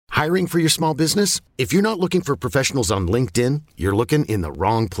Hiring for your small business? If you're not looking for professionals on LinkedIn, you're looking in the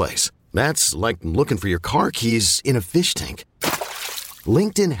wrong place. That's like looking for your car keys in a fish tank.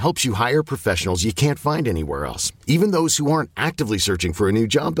 LinkedIn helps you hire professionals you can't find anywhere else, even those who aren't actively searching for a new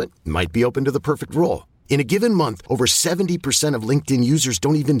job but might be open to the perfect role. In a given month, over 70% of LinkedIn users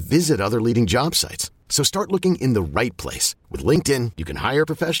don't even visit other leading job sites. So start looking in the right place. With LinkedIn, you can hire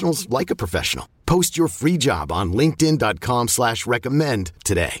professionals like a professional. Post your free job on linkedin.com/recommend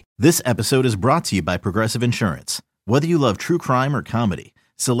today. This episode is brought to you by Progressive Insurance. Whether you love true crime or comedy,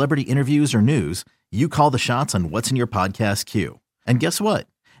 celebrity interviews or news, you call the shots on what's in your podcast queue. And guess what?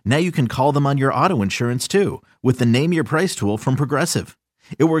 Now you can call them on your auto insurance too with the Name Your Price tool from Progressive.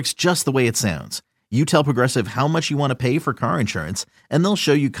 It works just the way it sounds. You tell Progressive how much you want to pay for car insurance, and they'll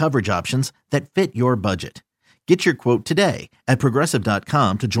show you coverage options that fit your budget. Get your quote today at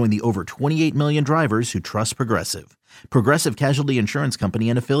Progressive.com to join the over 28 million drivers who trust Progressive. Progressive Casualty Insurance Company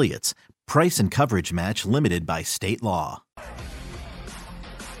and Affiliates. Price and coverage match limited by state law.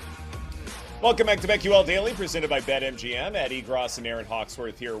 Welcome back to BetQL Daily, presented by BetMGM. Ed Egros and Aaron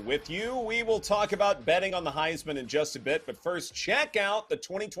Hawksworth here with you. We will talk about betting on the Heisman in just a bit, but first, check out the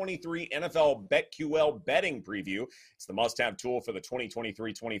 2023 NFL BetQL betting preview. It's the must-have tool for the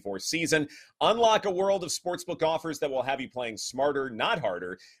 2023-24 season. Unlock a world of sportsbook offers that will have you playing smarter, not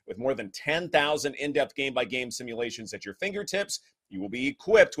harder. With more than 10,000 in-depth game-by-game simulations at your fingertips, you will be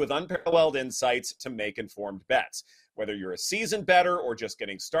equipped with unparalleled insights to make informed bets. Whether you're a seasoned bettor or just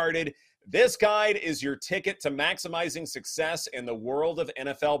getting started, this guide is your ticket to maximizing success in the world of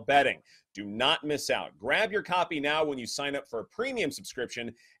NFL betting. Do not miss out. Grab your copy now when you sign up for a premium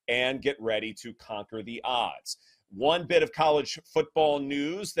subscription and get ready to conquer the odds. One bit of college football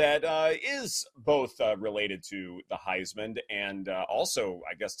news that is both related to the Heisman and also,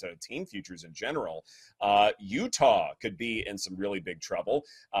 I guess, to team futures in general. Utah could be in some really big trouble.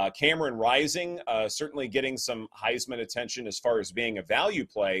 Cameron Rising certainly getting some Heisman attention as far as being a value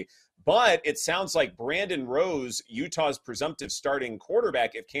play. But it sounds like Brandon Rose, Utah's presumptive starting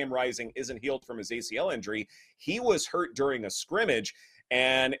quarterback, if Cam Rising isn't healed from his ACL injury, he was hurt during a scrimmage.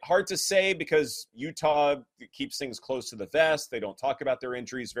 And hard to say because Utah keeps things close to the vest. They don't talk about their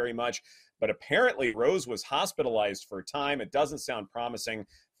injuries very much. But apparently Rose was hospitalized for a time. It doesn't sound promising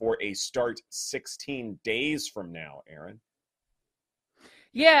for a start 16 days from now, Aaron.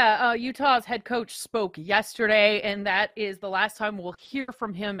 Yeah, Utah's head coach spoke yesterday, and that is the last time we'll hear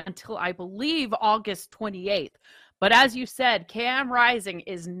from him until, I believe, August 28th. But as you said, Cam Rising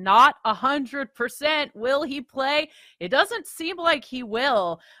is not 100%. Will he play? It doesn't seem like he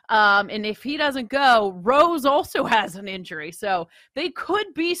will. And if he doesn't go, Rose also has an injury. So they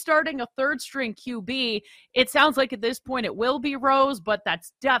could be starting a third-string QB. It sounds like at this point it will be Rose, but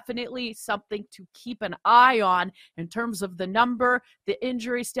that's definitely something to keep an eye on in terms of the number, the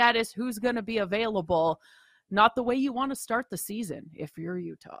injury status, who's going to be available. Not the way you want to start the season if you're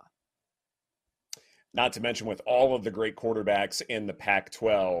Utah. Not to mention with all of the great quarterbacks in the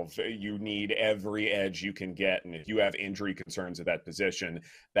Pac-12, you need every edge you can get. And if you have injury concerns at that position,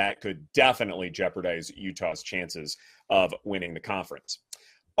 that could definitely jeopardize Utah's chances of winning the conference.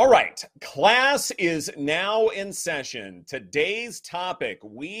 All right, class is now in session. Today's topic,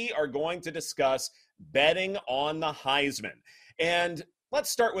 we are going to discuss betting on the Heisman. And let's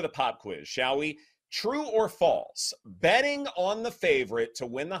start with a pop quiz, shall we? True or false, betting on the favorite to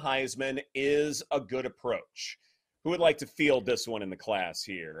win the Heisman is a good approach. Who would like to field this one in the class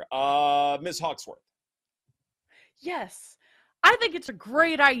here? Ms. Hawksworth. Yes, I think it's a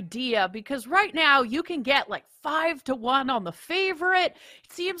great idea because right now you can get like 5-1 on the favorite.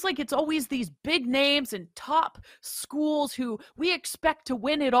 It seems like it's always these big names and top schools who we expect to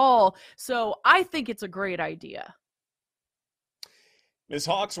win it all. So I think it's a great idea. Ms.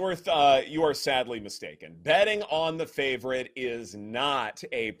 Hawksworth, you are sadly mistaken. Betting on the favorite is not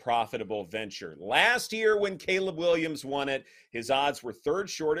a profitable venture. Last year when Caleb Williams won it, his odds were third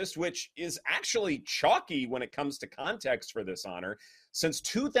shortest, which is actually chalky when it comes to context for this honor. Since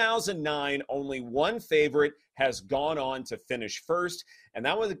 2009, only one favorite has gone on to finish first, and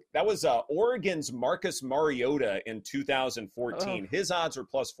that was Oregon's Marcus Mariota in 2014. His odds were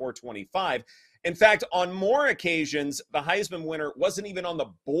plus 425. In fact, on more occasions, the Heisman winner wasn't even on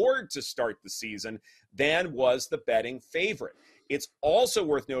the board to start the season than was the betting favorite. It's also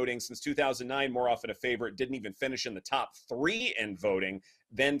worth noting, since 2009, more often a favorite didn't even finish in the top 3 in voting,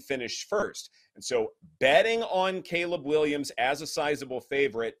 then finished first. And so betting on Caleb Williams as a sizable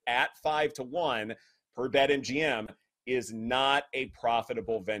favorite at 5-1 per BetMGM is not a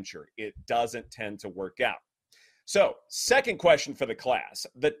profitable venture. It doesn't tend to work out. So, second question for the class.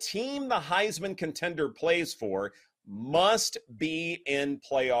 The team the Heisman contender plays for must be in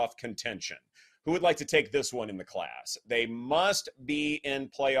playoff contention. Who would like to take this one in the class? They must be in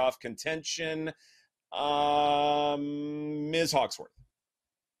playoff contention. Ms. Hawksworth.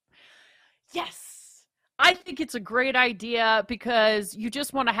 Yes. I think it's a great idea because you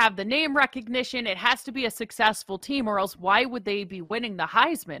just want to have the name recognition. It has to be a successful team, or else why would they be winning the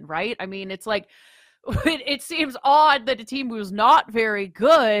Heisman, right? I mean, it's like, it seems odd that a team who's not very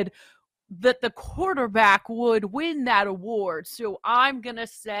good, that the quarterback would win that award. So I'm going to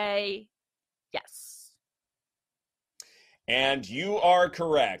say yes. And you are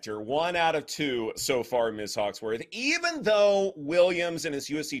correct. You're 1 out of 2 so far, Ms. Hawksworth. Even though Williams and his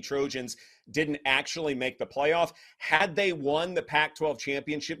USC Trojans didn't actually make the playoff, had they won the Pac-12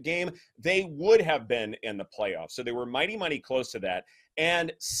 championship game, they would have been in the playoff. So they were mighty, mighty close to that.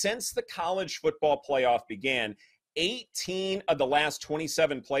 And since the college football playoff began, 18 of the last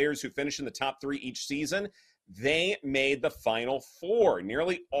 27 players who finished in the top 3 each season, they made the Final Four.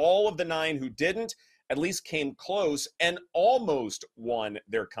 Nearly all of the 9 who didn't at least came close and almost won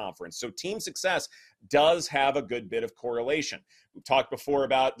their conference. So team success does have a good bit of correlation. We've talked before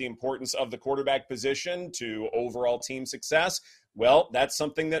about the importance of the quarterback position to overall team success. Well, that's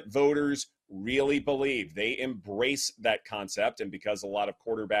something that voters really believe. They embrace that concept. And because a lot of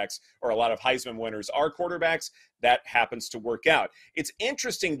quarterbacks or a lot of Heisman winners are quarterbacks, that happens to work out. It's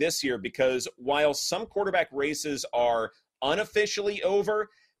interesting this year because while some quarterback races are unofficially over,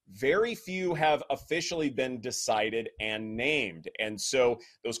 very few have officially been decided and named. And so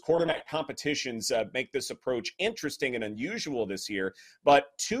those quarterback competitions make this approach interesting and unusual this year. But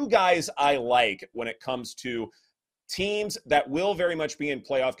 2 guys I like when it comes to teams that will very much be in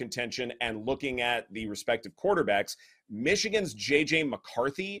playoff contention and looking at the respective quarterbacks, Michigan's J.J.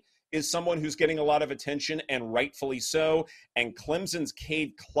 McCarthy is someone who's getting a lot of attention, and rightfully so, and Clemson's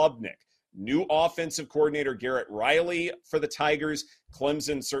Cade Klubnik. New offensive coordinator Garrett Riley for the Tigers.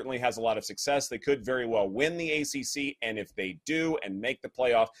 Clemson certainly has a lot of success. They could very well win the ACC, and if they do and make the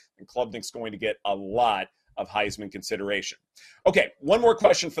playoff, then Klubnik's going to get a lot of Heisman consideration. Okay, one more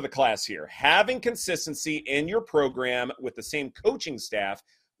question for the class here. Having consistency in your program with the same coaching staff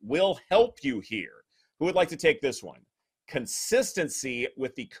will help you here. Who would like to take this one? Consistency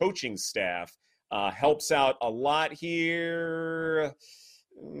with the coaching staff helps out a lot here.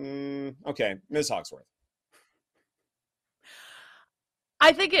 Okay, Ms. Hawksworth.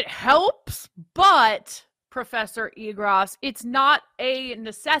 I think it helps, but Professor Egros, it's not a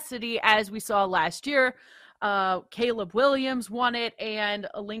necessity as we saw last year. Caleb Williams won it, and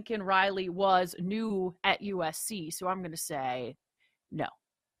Lincoln Riley was new at USC. So I'm going to say no.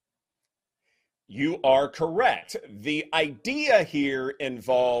 You are correct. The idea here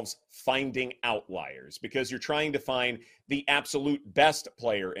involves finding outliers because you're trying to find the absolute best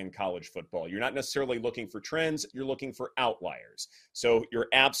player in college football. You're not necessarily looking for trends, you're looking for outliers. So you're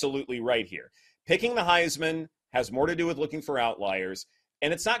absolutely right here. Picking the Heisman has more to do with looking for outliers.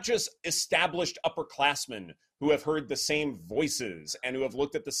 And it's not just established upperclassmen who have heard the same voices and who have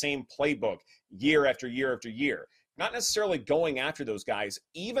looked at the same playbook year after year after year. Not necessarily going after those guys,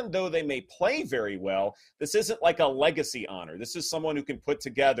 even though they may play very well. This isn't like a legacy honor. This is someone who can put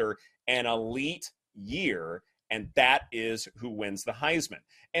together an elite year, and that is who wins the Heisman.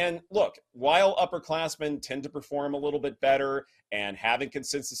 And look, while upperclassmen tend to perform a little bit better and having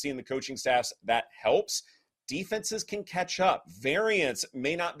consistency in the coaching staffs, that helps. Defenses can catch up. Variance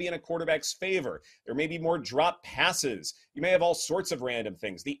may not be in a quarterback's favor. There may be more drop passes. You may have all sorts of random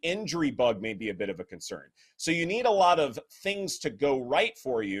things. The injury bug may be a bit of a concern. So you need a lot of things to go right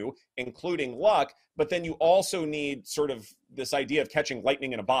for you, including luck, but then you also need sort of this idea of catching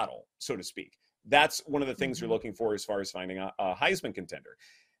lightning in a bottle, so to speak. That's one of the things you're looking for as far as finding a Heisman contender.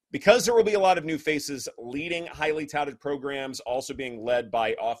 Because there will be a lot of new faces leading highly touted programs, also being led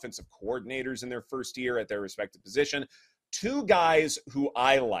by offensive coordinators in their first year at their respective position, 2 guys who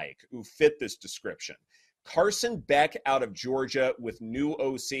I like, who fit this description. Carson Beck out of Georgia with new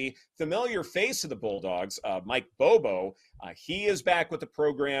OC, familiar face of the Bulldogs, Mike Bobo. He is back with the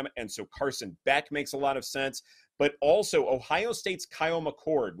program, and so Carson Beck makes a lot of sense. But also Ohio State's Kyle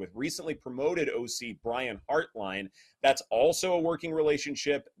McCord with recently promoted OC Brian Hartline. That's also a working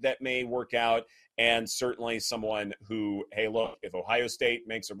relationship that may work out, and certainly someone who, hey, look, if Ohio State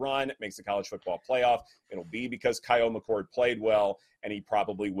makes a run, makes the college football playoff, it'll be because Kyle McCord played well, and he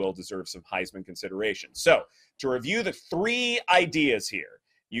probably will deserve some Heisman consideration. So to review the 3 ideas here,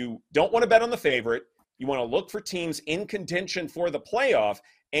 you don't want to bet on the favorite. You want to look for teams in contention for the playoff,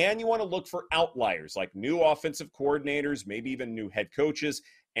 and you want to look for outliers like new offensive coordinators, maybe even new head coaches,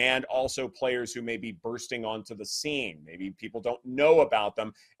 and also players who may be bursting onto the scene. Maybe people don't know about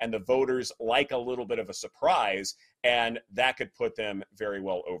them, and the voters like a little bit of a surprise, and that could put them very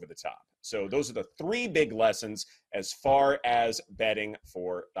well over the top. So those are the three big lessons as far as betting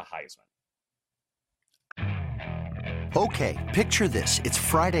for the Heisman. Okay, picture this. It's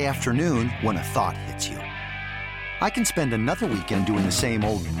Friday afternoon when a thought hits you. I can spend another weekend doing the same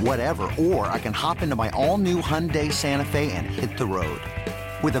old whatever, or I can hop into my all-new Hyundai Santa Fe and hit the road.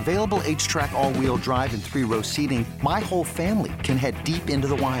 With available H-Track all-wheel drive and 3-row seating, my whole family can head deep into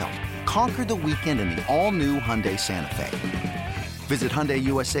the wild. Conquer the weekend in the all-new Hyundai Santa Fe. Visit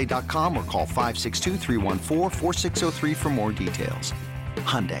HyundaiUSA.com or call 562-314-4603 for more details.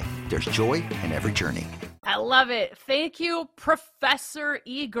 Hyundai, there's joy in every journey. I love it. Thank you, Professor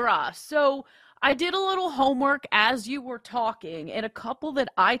Egros. So I did a little homework as you were talking, and a couple that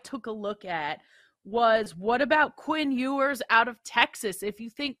I took a look at was, what about Quinn Ewers out of Texas? If you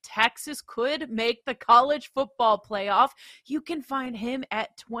think Texas could make the college football playoff, you can find him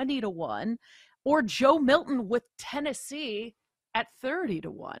at 20-1, or Joe Milton with Tennessee at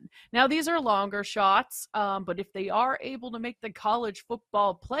 30-1. Now, these are longer shots, but if they are able to make the college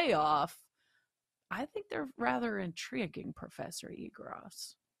football playoff, I think they're rather intriguing, Professor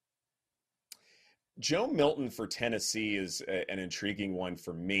Egros. Joe Milton for Tennessee is an intriguing one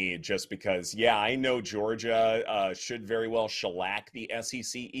for me, just because, yeah, I know Georgia should very well shellac the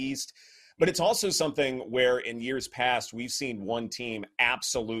SEC East, but it's also something where in years past we've seen one team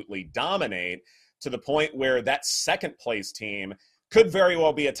absolutely dominate to the point where that second place team could very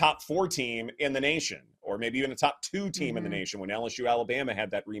well be a top 4 team in the nation, or maybe even a top 2 team in the nation when LSU Alabama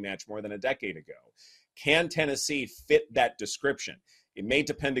had that rematch more than a decade ago. Can Tennessee fit that description? It may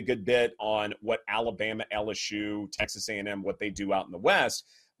depend a good bit on what Alabama, LSU, Texas A&M, what they do out in the West,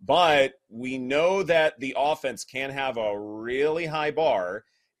 but we know that the offense can have a really high bar,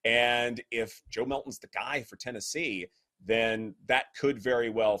 and if Joe Milton's the guy for Tennessee, then that could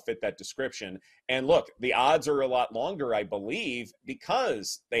very well fit that description. And look, the odds are a lot longer, I believe,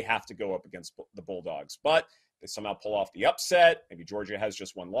 because they have to go up against the Bulldogs. But they somehow pull off the upset, maybe Georgia has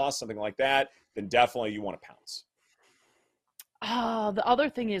just one loss, something like that, then definitely you want to pounce. The other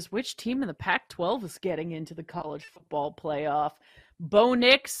thing is, which team in the Pac-12 is getting into the college football playoff? Bo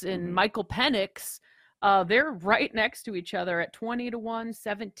Nix and Michael Penix, they're right next to each other at 20-1,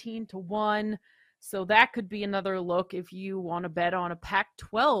 17-1. So that could be another look if you want to bet on a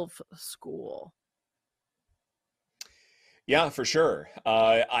Pac-12 school. Yeah, for sure.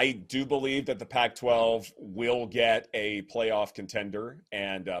 I do believe that the Pac-12 will get a playoff contender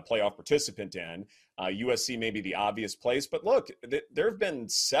and a playoff participant in. USC may be the obvious place. But look, there have been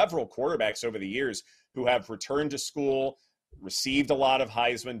several quarterbacks over the years who have returned to school, received a lot of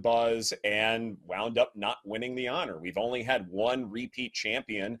Heisman buzz, and wound up not winning the honor. We've only had one repeat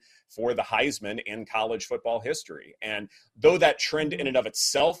champion for the Heisman in college football history. And though that trend in and of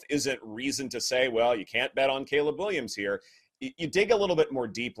itself isn't reason to say, well, you can't bet on Caleb Williams here, you dig a little bit more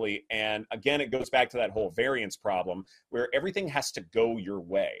deeply, and again, it goes back to that whole variance problem where everything has to go your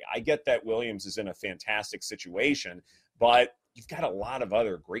way. I get that Williams is in a fantastic situation, but you've got a lot of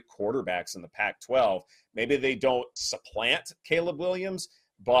other great quarterbacks in the Pac-12. Maybe they don't supplant Caleb Williams,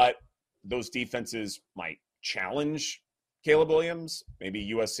 but those defenses might challenge Caleb Williams.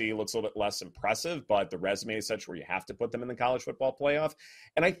 Maybe USC looks a little bit less impressive, but the resume is such where you have to put them in the college football playoff.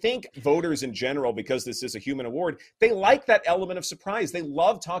 And I think voters in general, because this is a human award, they like that element of surprise. They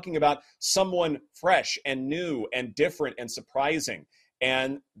love talking about someone fresh and new and different and surprising.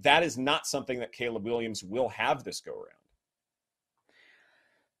 And that is not something that Caleb Williams will have this go around.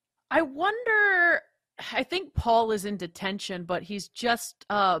 I wonder, I think Paul is in detention, but he's just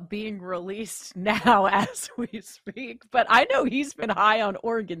being released now as we speak. But I know he's been high on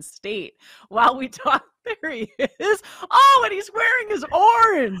Oregon State while we talk. There he is. Oh, and he's wearing his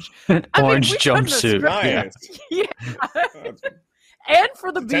orange. Orange jumpsuit. Nice. Yeah. And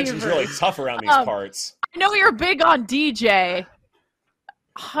for the Detention's Beavers. really tough around these parts. I know you're big on DJ.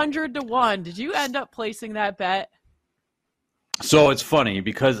 100-1. Did you end up placing that bet? So it's funny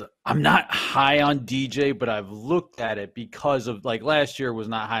because I'm not high on DJ, but I've looked at it because of, like, last year was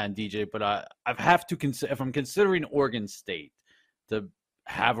not high on DJ, but I have to consider, if I'm considering Oregon State to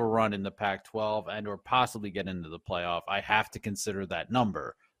have a run in the Pac-12 and or possibly get into the playoff, I have to consider that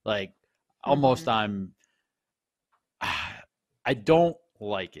number. Like, almost I don't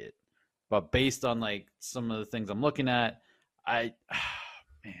like it, but based on like some of the things I'm looking at, man,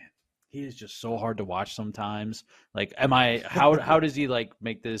 he is just so hard to watch sometimes. Like, how does he like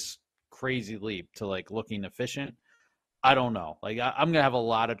make this crazy leap to like looking efficient? I don't know. Like, I'm gonna have a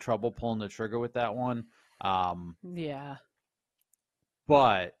lot of trouble pulling the trigger with that one. Yeah.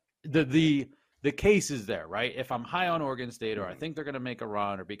 But the case is there, right? If I'm high on Oregon State, or I think they're going to make a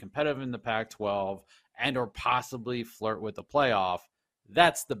run or be competitive in the Pac-12 and or possibly flirt with the playoff,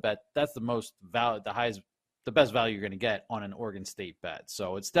 that's the bet. That's the most value, the best value you're going to get on an Oregon State bet.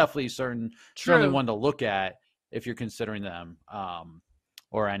 So it's definitely certainly one to look at if you're considering them,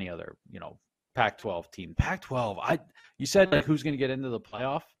 or any other, Pac-12 team. Pac-12, you said like who's going to get into the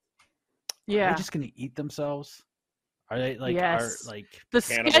playoff? Yeah. Are they just going to eat themselves? Are they like? Yes. Are like the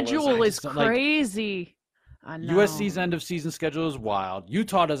schedule is crazy. I know. USC's end of season schedule is wild.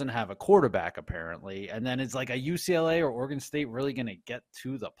 Utah doesn't have a quarterback apparently, and then it's like a UCLA or Oregon State really going to get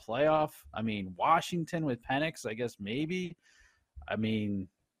to the playoff? I mean, Washington with Penix, I guess maybe. I mean,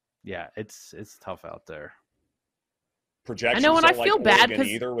 yeah, it's tough out there. Projections I know, and I feel like bad Oregon because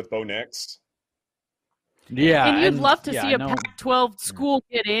either with Bo Nix. Yeah, and you'd love to see a Pac-12 school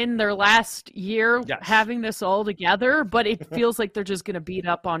get in their last year having this all together, but it feels like they're just going to beat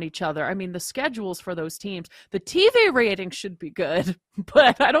up on each other. I mean, the schedules for those teams, the TV rating should be good,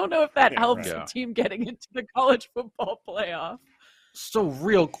 but I don't know if that helps a team getting into the college football playoff. So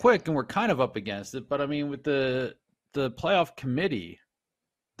real quick, and we're kind of up against it, but I mean, with the playoff committee,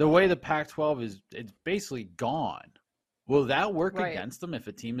 the way the Pac-12 is, it's basically gone. Will that work against them if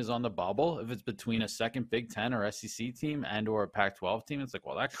a team is on the bubble? If it's between a second Big Ten or SEC team and or a Pac-12 team, it's like,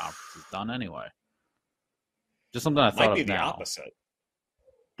 well, that conference is done anyway. Just something I thought Might be of the now. opposite.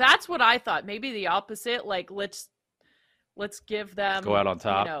 That's what I thought. Maybe the opposite. Like, let's give them go out on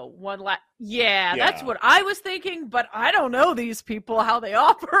top. One that's what I was thinking. But I don't know these people how they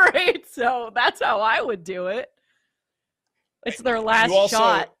operate, so that's how I would do it. It's their last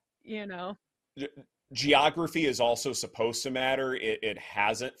shot, Geography is also supposed to matter. It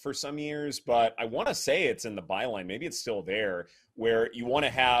hasn't for some years, but I want to say it's in the byline. Maybe it's still there, where you want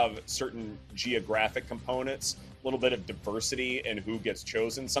to have certain geographic components, a little bit of diversity in who gets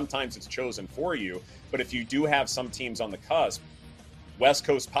chosen. Sometimes it's chosen for you, but if you do have some teams on the cusp, West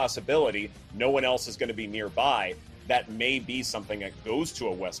Coast possibility, no one else is going to be nearby, that may be something that goes to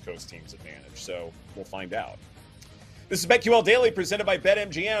a West Coast team's advantage. So we'll find out. This is BetQL Daily presented by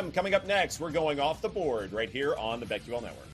BetMGM. Coming up next, we're going off the board right here on the BetQL Network.